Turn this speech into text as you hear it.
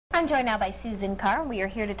I'm joined now by Susan Carr, and we are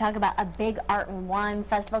here to talk about a big art and wine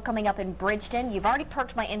festival coming up in Bridgeton. You've already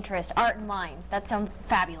perked my interest, art and wine. That sounds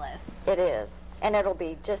fabulous. It is, and it'll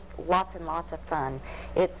be just lots and lots of fun.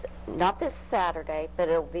 It's not this Saturday, but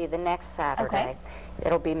it'll be the next Saturday. Okay.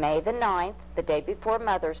 It'll be May the 9th, the day before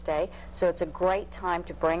Mother's Day, so it's a great time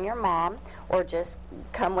to bring your mom or just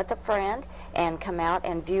come with a friend and come out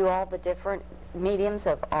and view all the different mediums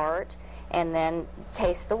of art and then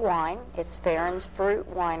taste the wine. It's Farron's Fruit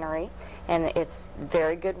Winery, and it's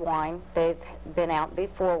very good wine. They've been out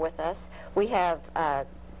before with us. We have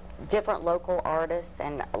different local artists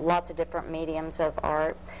and lots of different mediums of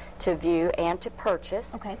art to view and to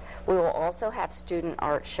purchase. Okay. We will also have student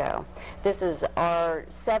art show. This is our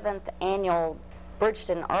 7th annual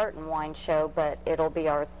Bridgeton Art and Wine Show, but it'll be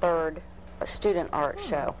our 3rd student art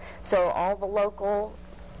show. So all the local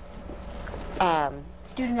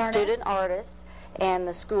student artists and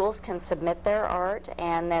the schools can submit their art,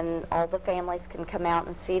 and then all the families can come out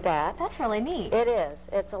and see that. That's really neat. It is.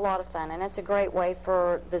 It's a lot of fun, and it's a great way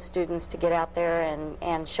for the students to get out there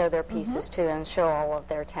and show their pieces too, and show all of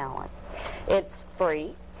their talent. It's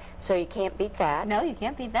free, so you can't beat that. No, you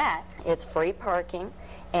can't beat that. It's free parking,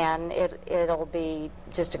 and it'll be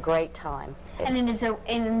just a great time. And it is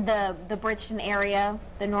in the Bridgeton area,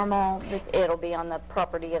 the normal... It'll be on the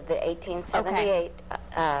property of the 1878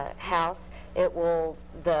 house.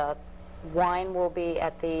 The wine will be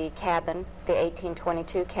at the cabin, the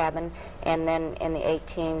 1822 cabin, and then in the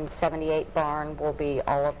 1878 barn will be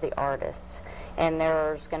all of the artists. And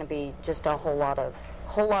there's going to be just a whole lot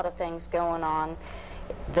of things going on.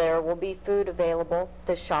 There will be food available.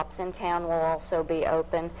 The shops in town will also be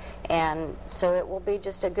open, and so it will be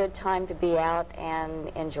just a good time to be out and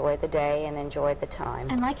enjoy the day and enjoy the time.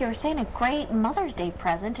 And like you were saying, a great Mother's Day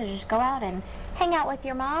present to just go out and hang out with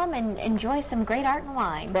your mom and enjoy some great art and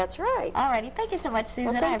wine. That's right. Alrighty, thank you so much,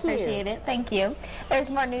 Susan. Well, I appreciate it. Thank you. There's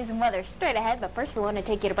more news and weather straight ahead, but first we want to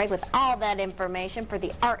take you to break with all that information for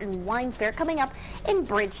the Art and Wine Fair coming up in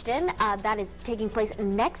Bridgeton. That is taking place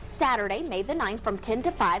next Saturday, May the 9th, from 10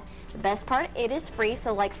 to 5. The best part, it is free,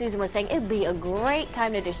 so like Susan was saying, it would be a great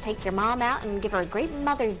time to just take your mom out and give her a great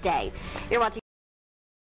Mother's Day. You're watching